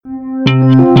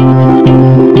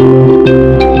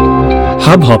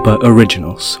Hubhopper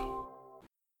Originals.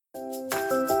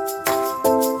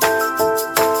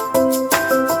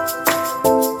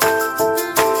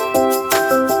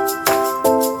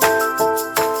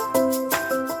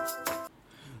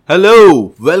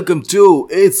 Hello, welcome to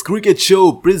It's Cricket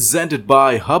Show presented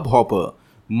by Hubhopper.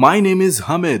 My name is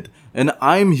Hamid and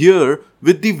I'm here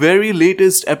with the very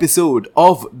latest episode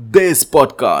of this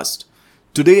podcast.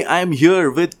 Today I'm here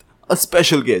with a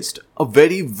special guest, a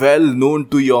very well known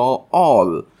to you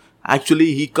all.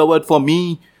 Actually, he covered for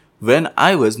me when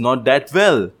I was not that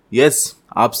well. Yes,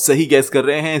 आप सही guess कर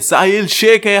रहे हैं. साहिल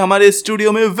शेख है हमारे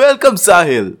studio में. Welcome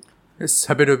Sahil. Yes,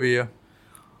 happy to be here.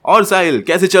 और साहिल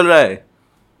कैसे चल रहा है?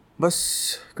 बस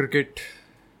क्रिकेट.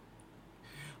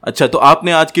 अच्छा, तो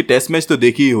आपने आज की टेस्ट मैच तो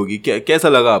देखी ही होगी. कैसा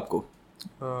लगा आपको?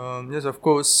 Yes, of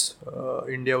course.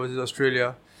 India versus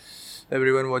Australia.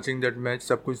 Everyone watching that match.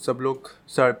 सब लोग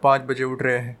 5:30 बजे उठ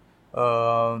रहे हैं.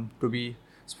 To be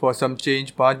for some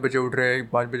change 5 बजे उठ रहे हैं.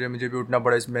 5 बजे मुझे भी उठना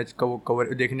पड़ा इस मैच का वो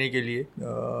कवर देखने के लिए,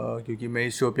 क्योंकि मैं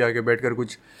इस शो पे आके बैठकर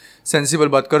कुछ सेंसिबल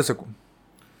बात कर सकूं.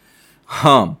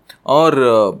 हाँ, और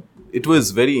it was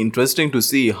very interesting to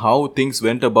see how things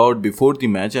went about before the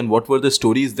match and what were the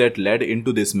stories that led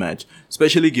into this match,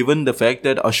 especially given the fact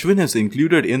that Ashwin is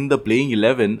included in the playing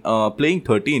 11, playing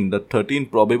 13, the 13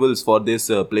 probables for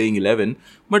this playing 11.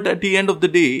 But at the end of the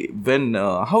day, when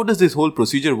how does this whole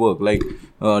procedure work? Like,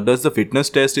 does the fitness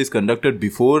test is conducted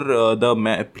before the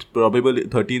probable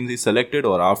 13 is selected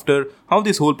or after? How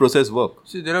this whole process work?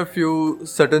 See, there are few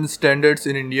certain standards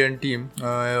in Indian team,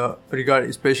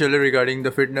 especially regarding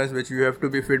the fitness, which you have to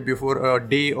be fit before a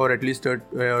day or at least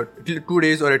 2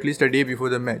 days or at least a day before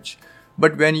the match.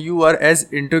 But when you are as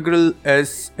integral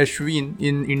as Ashwin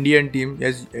in Indian team,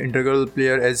 as integral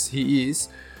player as he is,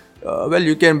 well,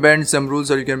 you can bend some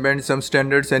rules or you can bend some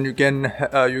standards, and you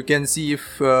can see if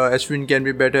Ashwin can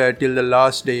be better till the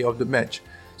last day of the match.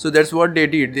 So that's what they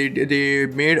did. They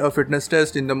made a fitness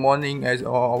test in the morning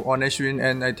on Ashwin,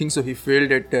 and I think so he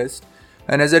failed that test.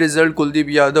 And as a result,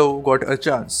 Kuldeep Yadav got a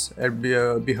chance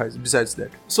besides that.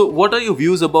 So what are your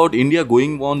views about India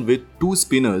going on with 2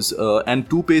 spinners and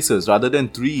 2 pacers rather than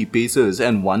 3 pacers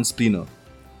and 1 spinner?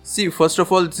 See, first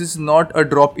of all, this is not a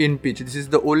drop-in pitch. This is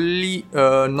the only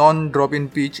non-drop-in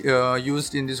pitch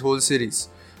used in this whole series.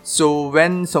 So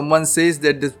when someone says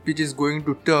that this pitch is going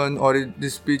to turn or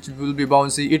this pitch will be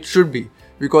bouncy, it should be,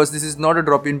 because this is not a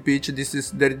drop-in pitch.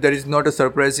 There is not a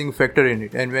surprising factor in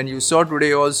it. And when you saw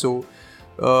today also,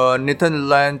 Nathan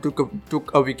Lyon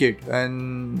took a wicket,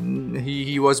 and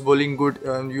he was bowling good.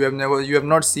 You have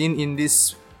not seen in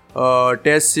this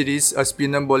test series a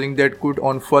spinner bowling that good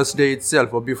on first day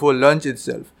itself or before lunch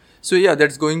itself. So yeah,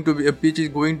 that's going to be a pitch is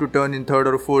going to turn in 3rd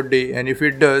or 4th day, and if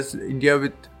it does, India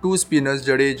with 2 spinners,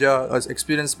 Jadeja as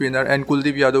experienced spinner and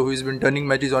Kuldeep Yadav, who has been turning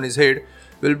matches on his head,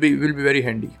 will be very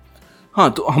handy. हाँ,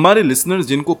 तो हमारे listeners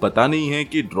जिनको पता नहीं है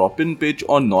कि drop in pitch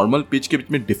और normal pitch के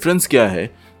बीच में डिफरेंस क्या है,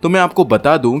 तो मैं आपको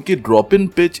बता दूं कि drop in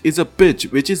pitch is a pitch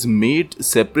which is made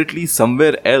separately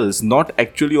somewhere else, not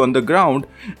actually on the ground,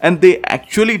 and they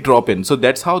actually drop in. So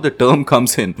that's how the term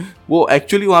comes इन. वो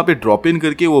एक्चुअली वहाँ पे ड्रॉप इन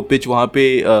करके वो pitch वहाँ पे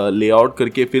layout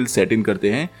करके फिर set इन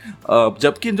करते हैं.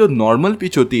 जबकि जो नॉर्मल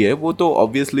पिच होती है वो तो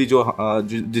ऑब्वियसली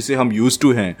जिसे हम यूज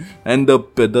टू हैं, and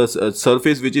the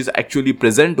surface which is actually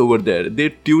present over there, they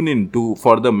tune in to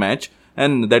for the match.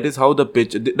 And that is how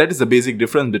that is the basic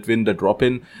difference between the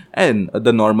drop-in and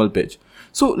the normal pitch.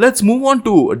 So let's move on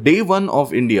to day 1 of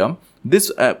India. This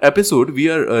episode we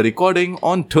are recording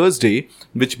on Thursday,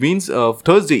 which means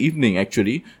Thursday evening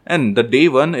actually, and the day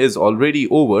 1 is already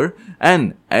over.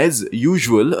 And as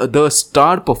usual, the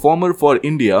star performer for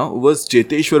India was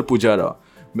Cheteshwar Pujara.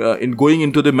 In going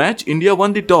into the match, India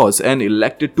won the toss and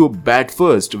elected to bat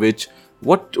first. Which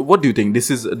what do you think?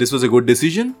 This was a good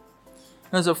decision?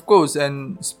 Yes, of course.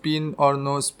 And spin or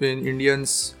no spin,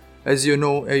 Indians, as you know,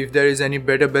 if there is any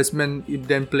better batsman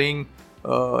than playing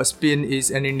spin,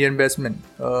 is an Indian batsman.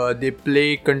 They play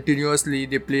continuously.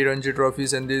 They play Ranji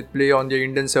trophies and they play on the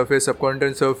Indian surface,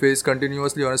 subcontinent surface,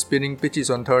 continuously on spinning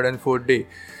pitches on 3rd and 4th day.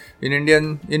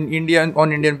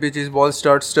 On Indian pitches, ball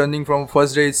starts turning from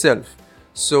first day itself.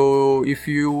 So if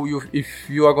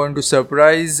you are going to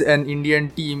surprise an Indian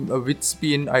team with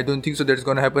spin, I don't think so that's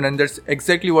going to happen, and that's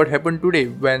exactly what happened today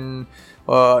when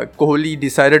Kohli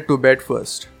decided to bat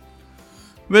first.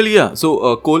 Well, yeah.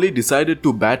 So Kohli decided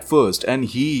to bat first, and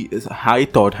he, I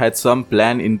thought, had some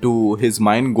plan into his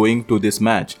mind going to this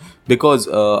match because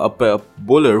a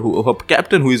bowler, a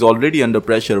captain who is already under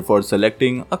pressure for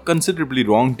selecting a considerably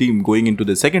wrong team going into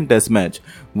the second Test match,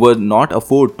 would not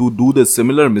afford to do the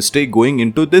similar mistake going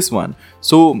into this one.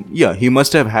 So yeah, he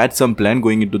must have had some plan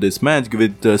going into this match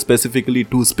with specifically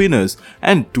two spinners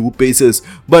and two pacers.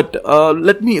 But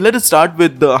let us start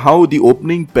with how the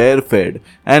opening pair fared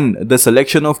and the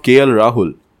selection of KL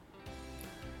Rahul.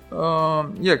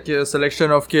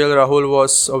 Selection of KL Rahul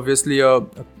was obviously a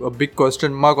big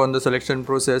question mark on the selection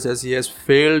process, as he has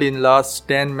failed in last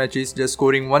 10 matches, just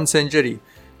scoring 1 century.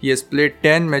 He has played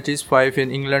 10 matches, 5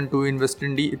 in England, 2 in West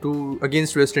Indies, 2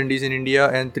 against West Indies in India,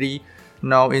 and 3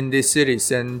 now in this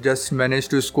series, and just managed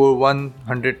to score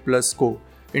 100 plus score.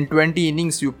 In 20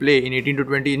 innings you play, in 18 to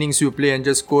 20 innings you play, and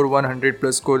just score 100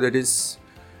 plus score. That is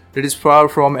far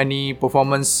from any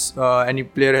performance any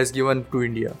player has given to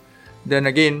India. Then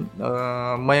again,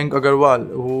 Mayank Agarwal,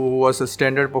 who was a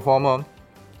standard performer,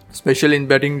 especially in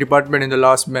batting department in the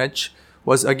last match,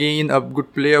 was again a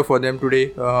good player for them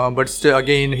today. But still,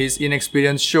 again, his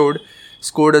inexperience showed.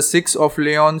 Scored a 6 of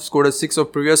Leon, scored a 6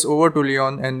 of previous over to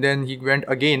Leon, and then he went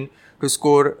again to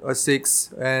score a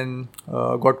 6 and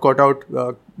got caught out.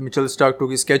 Mitchell Starc took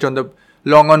his catch on the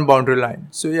long on boundary line.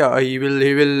 So yeah, he will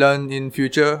learn in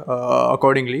future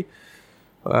accordingly.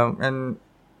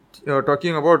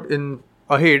 Talking about in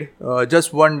ahead,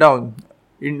 just one down.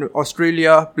 In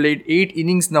Australia played 8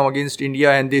 innings now against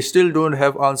India, and they still don't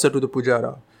have answer to the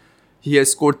Pujara. He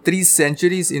has scored 3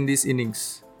 centuries in this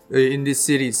innings, in this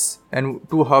series, and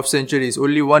 2 half centuries.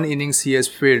 Only 1 innings he has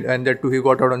failed, and that too he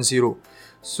got out on 0.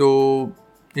 So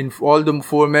in all the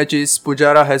 4 matches,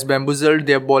 Pujara has bamboozled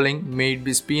their bowling, may it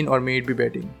be spin or may it be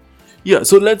batting. Yeah,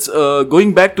 so let's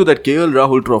going back to that KL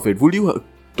Rahul trophy. Would you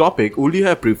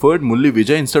have preferred Murali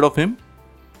Vijay instead of him?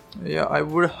 Yeah, I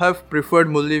would have preferred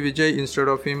Murali Vijay instead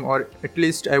of him, or at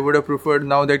least I would have preferred,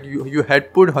 now that you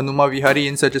had put Hanuma Vihari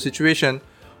in such a situation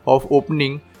of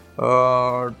opening.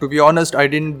 To be honest, I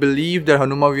didn't believe that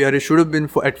Hanuma Vihari should have been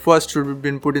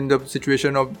put in the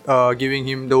situation of giving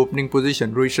him the opening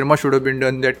position. Rohit Sharma should have been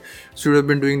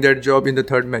doing that job in the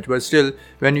third match. But still,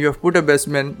 when you have put a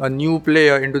batsman, a new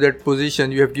player into that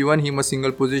position, you have given him a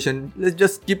single position. Let's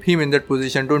just keep him in that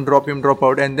position. Don't drop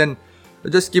out, and then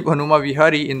just keep Hanuma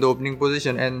Vihari in the opening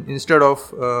position. And instead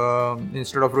of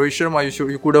Rohit Sharma,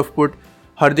 you could have put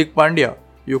Hardik Pandya.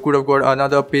 You could have got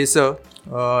another pacer.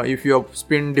 If your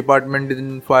spin department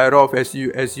didn't fire off as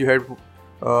you had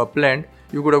planned,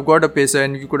 you could have got a pacer,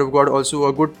 and you could have got also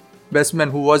a good batsman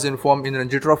who was in form in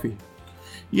Ranji Trophy.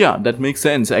 Yeah, that makes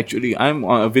sense. Actually, I'm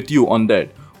with you on that.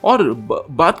 और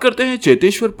बात करते हैं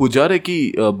चेतेश्वर पुजारा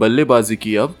की बल्लेबाजी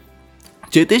की. अब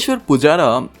Cheteshwar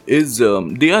Pujara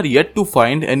they are yet to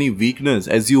find any weakness,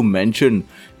 as you mentioned,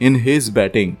 in his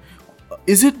batting.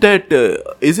 Is it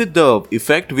the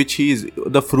effect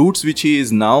the fruits which he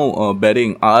is now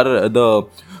bearing are the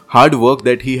hard work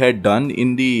that he had done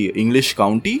in the English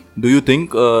county? Do you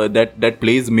think that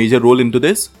plays major role into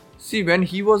this? See, when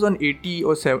he was on 80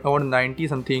 or 90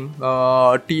 something,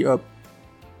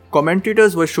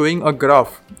 commentators were showing a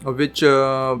graph which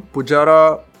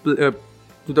Pujara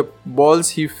to the balls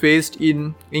he faced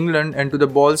in England and to the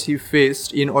balls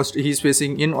he's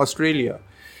facing in Australia,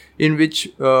 in which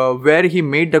where he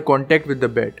made the contact with the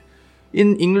bat.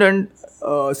 In England,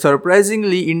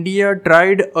 surprisingly, India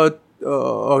tried a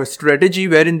strategy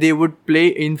wherein they would play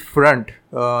in front.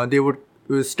 They would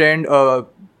stand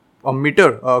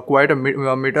quite a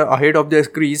meter ahead of their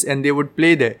crease, and they would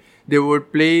play there. They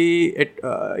would play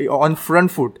on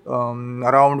front foot,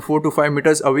 around 4 to 5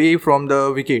 meters away from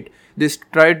the wicket. They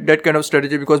tried that kind of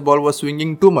strategy because ball was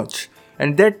swinging too much,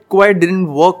 and that quite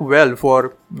didn't work well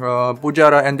for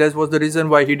Pujara, and that was the reason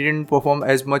why he didn't perform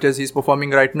as much as he's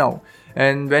performing right now.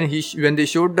 And when they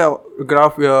showed the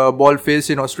graph ball face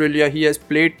in Australia, he has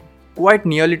played quite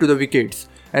nearly to the wickets,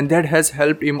 and that has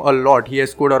helped him a lot. He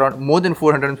has scored around more than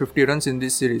 450 runs in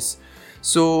this series.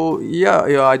 So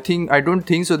I don't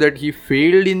think so that he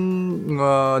failed in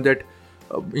that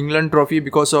England trophy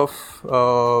because of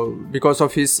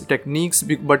his techniques,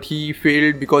 but he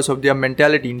failed because of their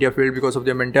mentality. India failed because of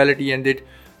their mentality, and they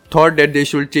thought that they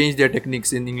should change their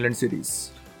techniques in England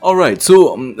series. Alright,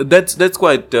 so that's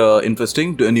quite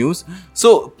interesting news.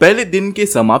 So पहले दिन के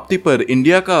समाप्ति पर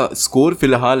India का score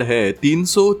फिलहाल है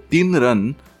 303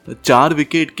 run 4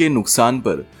 wicket के नुकसान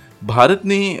पर. भारत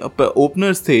ने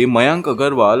ओपनर्स थे मयंक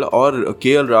अग्रवाल और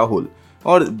केएल राहुल,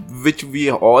 और which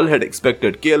we all had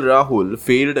expected. KL Rahul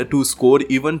failed to score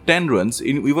even 10 runs,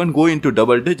 even go into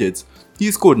double digits.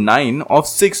 He scored 9 of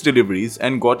 6 deliveries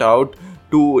and got out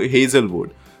to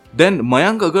Hazelwood. Then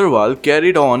Mayank Agarwal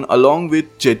carried on along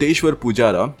with Cheteshwar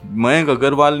Pujara. Mayank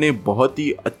Agarwal ने बहुत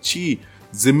ही अच्छी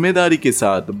जिम्मेदारी के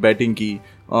साथ batting की.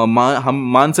 हम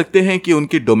मान सकते हैं कि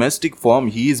उनकी domestic form,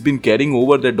 he is been carrying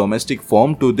over the domestic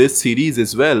form to this series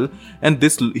as well, and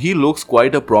this he looks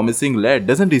quite a promising lad,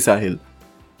 doesn't he Sahil?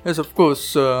 Yes of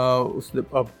course.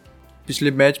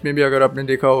 पिछले मैच में भी अगर आपने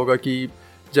देखा होगा कि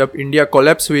जब इंडिया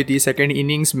कोलैप्स हुई थी सेकेंड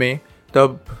इनिंग्स में,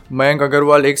 तब मयंक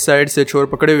अग्रवाल एक साइड से छोर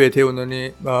पकड़े हुए थे.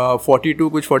 उन्होंने 42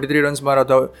 कुछ 43 रन्स मारा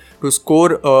था to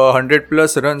score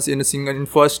 100+ runs in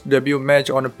first debut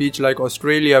match on a pitch like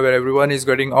Australia where everyone is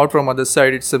getting out from other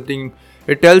side. It's something,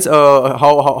 it tells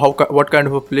what kind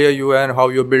of a player you are and how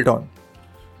you're built on.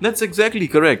 That's exactly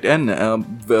correct, and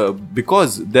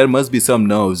because there must be some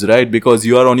nerves, right? Because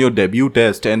you are on your debut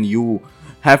test and you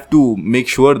have to make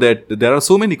sure that there are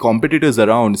so many competitors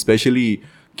around, especially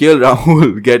KL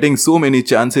Rahul getting so many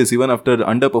chances even after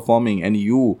underperforming, and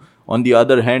you on the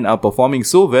other hand are performing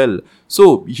so well.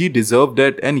 So he deserved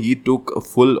that, and he took a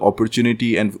full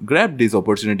opportunity and grabbed this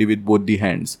opportunity with both the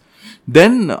hands.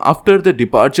 Then after the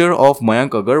departure of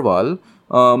Mayank Agarwal,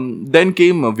 then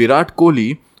came Virat Kohli,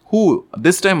 who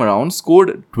this time around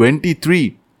scored 23.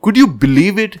 Could you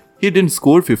believe it? He didn't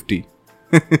score 50.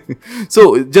 So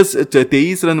just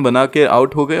 23 run बना के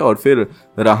out हो गए, और फिर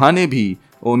रहाणे भी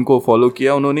उनको follow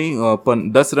किया. उन्होंने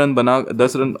 18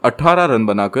 रन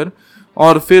बनाकर,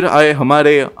 और फिर आए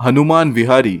हमारे हनुमान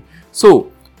विहारी.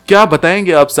 सो क्या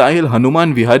बताएंगे आप साहिल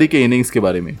हनुमान विहारी के इनिंग्स के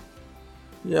बारे में?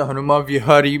 Yeah, Hanuma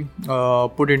Vihari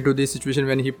put into this situation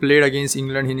when he played against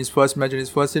England in his first match. In his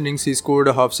first innings, he scored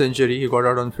a half century. He got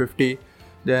out on 50.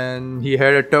 Then he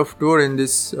had a tough tour in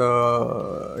this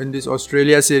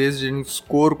Australia series. Didn't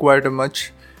score quite much.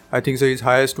 I think so. His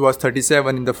highest was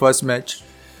 37 in the first match.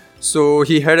 So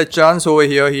he had a chance over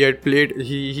here. He had played.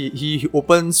 He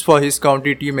opens for his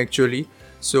county team actually.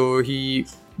 So he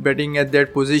batting at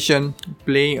that position,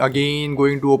 playing again,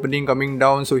 going to opening, coming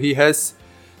down. So he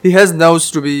has nerves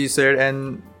to be said,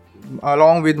 and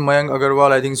along with Mayank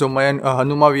Agarwal, I think so.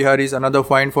 Hanuma Vihari is another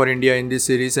find for India in this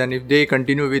series, and if they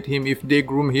continue with him, if they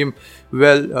groom him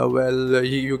well,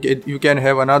 you can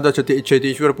have another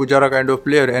Cheteshwar Pujara kind of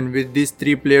player. And with these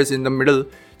three players in the middle,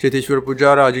 Cheteshwar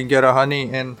Pujara, Ajinkya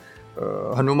Rahane, and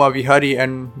Hanuma Vihari,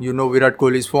 and Virat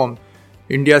Kohli's form,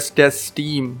 India's test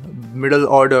team middle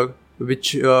order,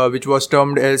 which was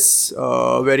termed as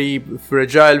very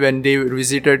fragile when they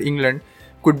visited England,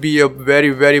 could be a very,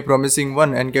 very promising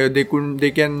one, and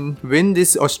they can win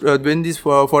this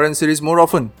foreign series more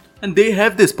often. And they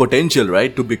have this potential,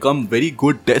 right, to become very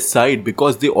good test side,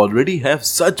 because they already have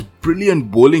such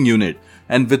brilliant bowling unit.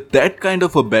 And with that kind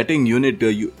of a batting unit,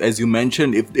 as you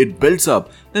mentioned, if it builds up,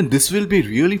 then this will be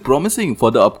really promising for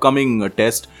the upcoming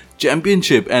test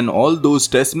championship and all those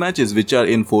test matches which are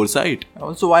in foresight.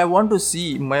 Also, I want to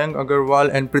see Mayank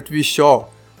Agarwal and Prithvi Shaw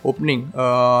opening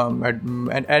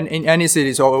and in any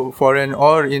series, or foreign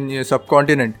or in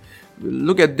subcontinent.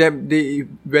 Look at them.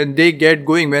 When they get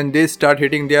going, when they start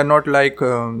hitting, they are not like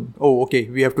okay,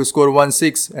 we have to score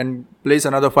 1-6 and place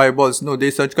another 5 balls. No,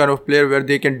 they're such kind of player where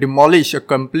they can demolish a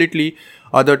completely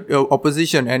other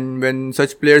opposition. And when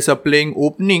such players are playing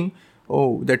opening,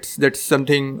 that's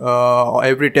something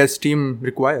every test team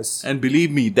requires. And believe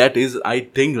me, that is, I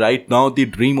think, right now the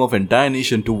dream of entire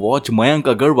nation, to watch Mayank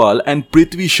Agarwal and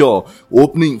Prithvi Shaw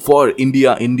opening for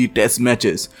India in the test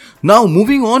matches. Now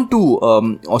moving on to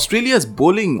Australia's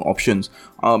bowling options.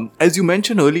 As you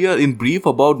mentioned earlier in brief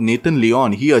about Nathan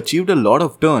Lyon, he achieved a lot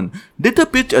of turn. Did the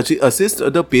pitch assist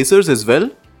the Pacers as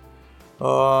well?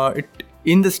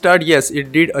 In the start, yes,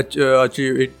 it did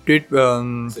achieve. It did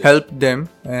help them,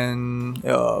 and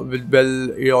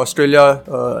Australia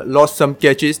lost some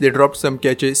catches. They dropped some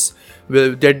catches.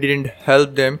 Well, that didn't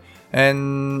help them.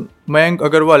 And Mayank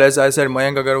Agarwal, as I said,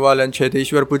 Mayank Agarwal and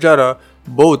Cheteshwar Pujara,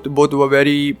 both were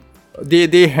very.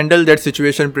 They handled that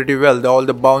situation pretty well. All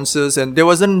the bounces, and there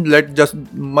wasn't just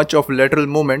much of lateral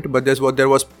movement, but there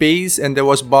was pace and there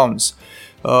was bounce.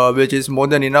 Which is more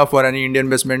than enough for any Indian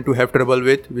batsman to have trouble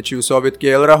with, which you saw with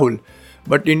KL Rahul.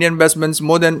 But Indian batsmen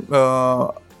more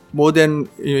than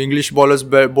English bowlers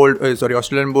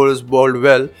Australian bowlers bowled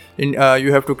well.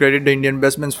 You have to credit the Indian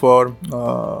batsmen for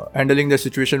handling the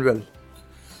situation well.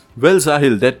 Well,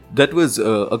 Sahil, that was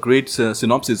a great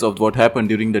synopsis of what happened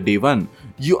during the day one.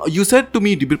 You said to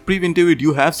me pre-interview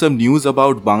you have some news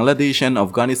about Bangladesh and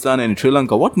Afghanistan and Sri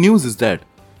Lanka. What news is that?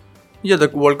 Yeah, the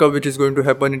World Cup which is going to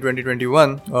happen in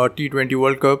 2021, T20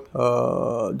 World Cup,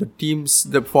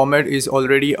 the format is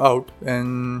already out,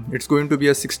 and it's going to be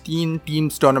a 16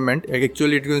 teams tournament.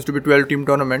 Actually, it's going to be 12 team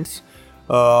tournaments.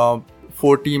 8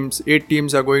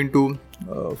 teams are going to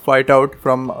fight out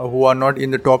from who are not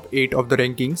in the top 8 of the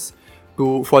rankings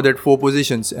for that 4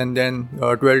 positions, and then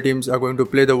 12 teams are going to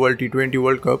play the World T20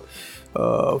 World Cup.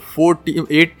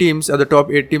 8 teams are the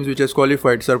top 8 teams which has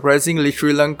qualified. Surprisingly,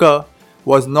 Sri Lanka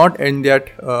was not in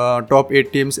that top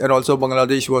 8 teams, and also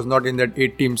Bangladesh was not in that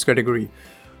 8 teams category.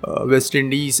 West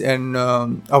Indies and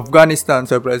Afghanistan,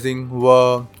 surprising,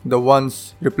 were the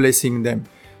ones replacing them.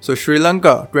 So Sri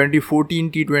Lanka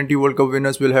 2014 T20 World Cup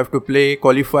winners will have to play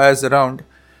qualifiers round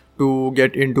to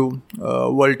get into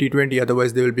World T20,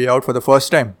 otherwise they will be out for the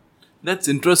first time. That's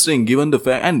interesting given the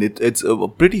fact, and it's a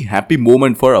pretty happy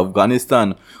moment for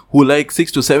Afghanistan, who like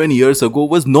 6 to 7 years ago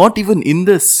was not even in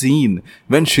the scene.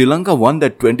 When Sri Lanka won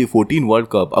that 2014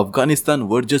 World Cup, Afghanistan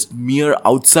were just mere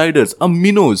outsiders,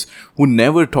 minnows who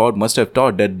must have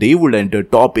thought that they would enter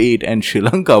top 8 and Sri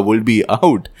Lanka will be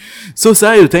out. So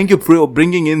Sahil, thank you for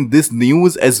bringing in this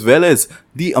news as well as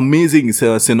the amazing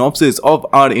synopsis of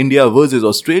our India versus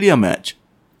Australia match.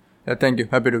 Thank you.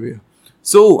 Happy to be here.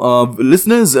 So,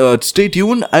 listeners, stay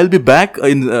tuned. I'll be back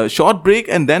in a short break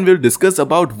and then we'll discuss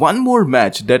about one more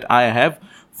match that I have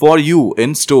for you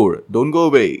in store. Don't go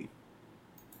away.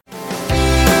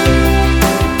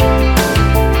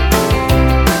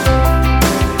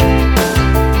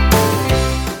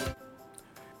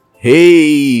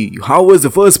 Hey, how was the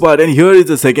first part? And here is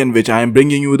the second, which I am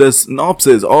bringing you the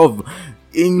synopsis of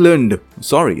it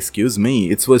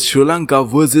was Sri Lanka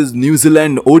versus New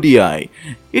Zealand ODI.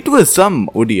 It was some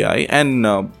ODI, and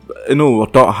a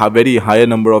very higher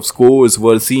number of scores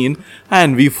were seen,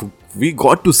 and we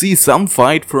got to see some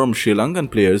fight from Sri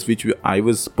Lankan players, which I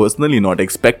was personally not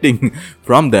expecting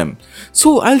from them.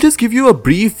 So I'll just give you a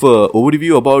brief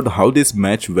overview about how this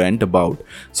match went about.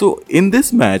 So in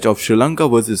this match of Sri Lanka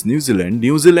versus New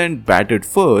Zealand batted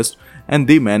first, and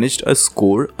they managed a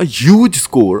huge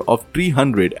score of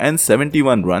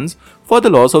 371 runs for the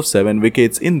loss of 7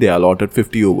 wickets in their allotted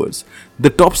 50 overs. The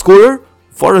top scorer,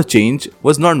 for a change,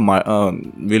 was not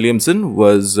Williamson,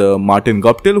 was Martin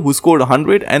Guptill, who scored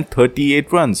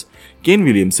 138 runs. Kane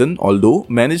Williamson, although,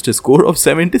 managed a score of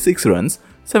 76 runs,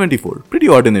 74. Pretty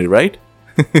ordinary, right?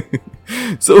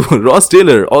 So Ross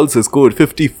Taylor also scored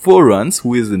 54 runs,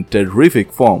 who is in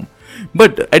terrific form.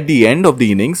 But at the end of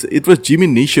the innings, it was Jimmy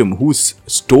Neesham who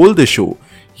stole the show.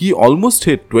 He almost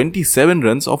hit 27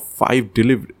 runs of 5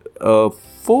 deliveries.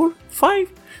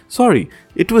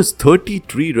 It was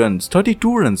 32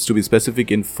 runs to be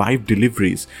specific in 5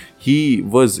 deliveries.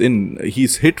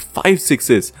 He's hit 5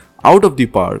 sixes out of the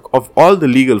park of all the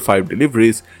legal 5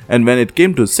 deliveries, and when it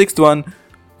came to 6th one,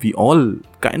 we all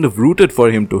kind of rooted for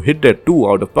him to hit that 2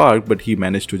 out of park, but he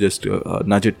managed to just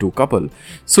nudge it to a couple.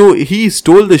 So he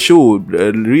stole the show,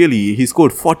 really. He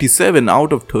scored 47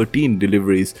 out of 13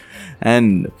 deliveries.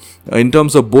 And in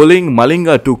terms of bowling,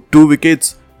 Malinga took 2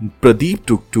 wickets, Pradeep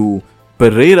took 2,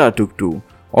 Pereira took 2.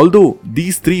 Although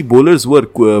these 3 bowlers were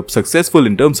successful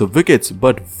in terms of wickets,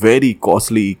 but very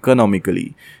costly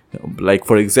economically. Like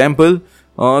for example,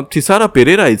 Thisara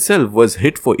Pereira itself was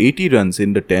hit for 80 runs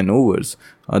in the 10 overs.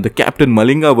 The captain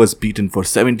Malinga was beaten for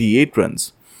 78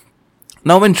 runs.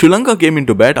 Now when Sri Lanka came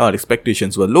into bat, our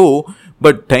expectations were low,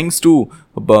 but thanks to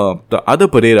the other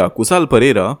Pereira, Kusal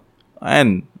Pereira,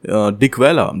 and Dick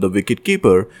Vela, the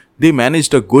wicket-keeper, they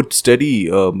managed a good steady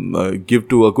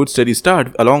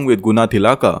start along with Guna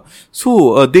Tilaka.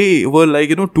 So they were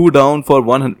 2 down for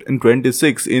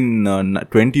 126 in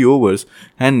 20 overs,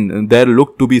 and there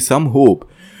looked to be some hope.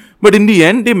 But in the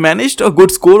end, they managed a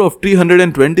good score of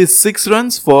 326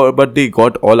 runs but they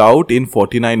got all out in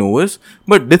 49 overs.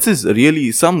 But this is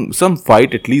really some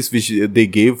fight at least which they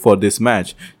gave for this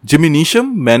match. Jimmy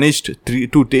Neesham managed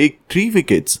to take 3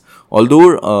 wickets,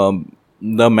 although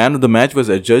the man of the match was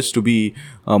adjudged to be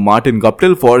Martin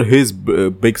Guptill for his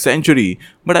big century.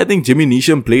 But I think Jimmy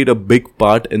Neesham played a big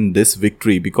part in this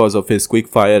victory because of his quick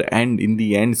fire and in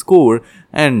the end score,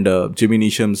 and Jimmy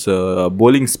Neesham's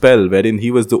bowling spell, wherein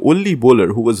he was the only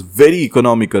bowler who was very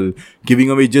economical, giving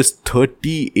away just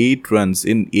 38 runs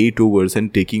in 8 overs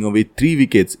and taking away 3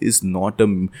 wickets is not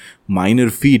a minor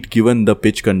feat given the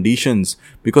pitch conditions,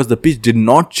 because the pitch did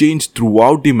not change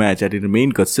throughout the match and it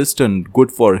remained consistent,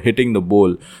 good for hitting the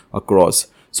ball across.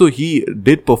 So he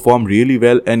did perform really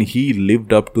well, and he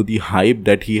lived up to the hype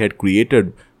that he had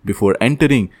created before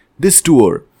entering this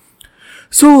tour.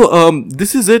 So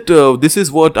this is it. This is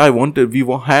what I wanted. We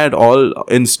had all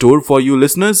in store for you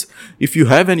listeners. If you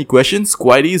have any questions,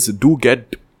 queries, do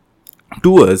get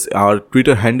to us. Our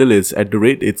Twitter handle is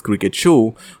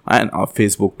 @ItsCricketShow, and our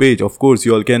Facebook page. Of course,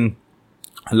 you all can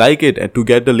like it, and to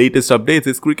get the latest updates,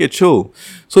 it's Cricket Show.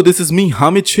 So this is me,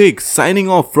 Hamid Sheikh, signing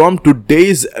off from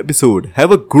today's episode.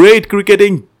 Have a great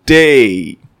cricketing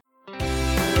day.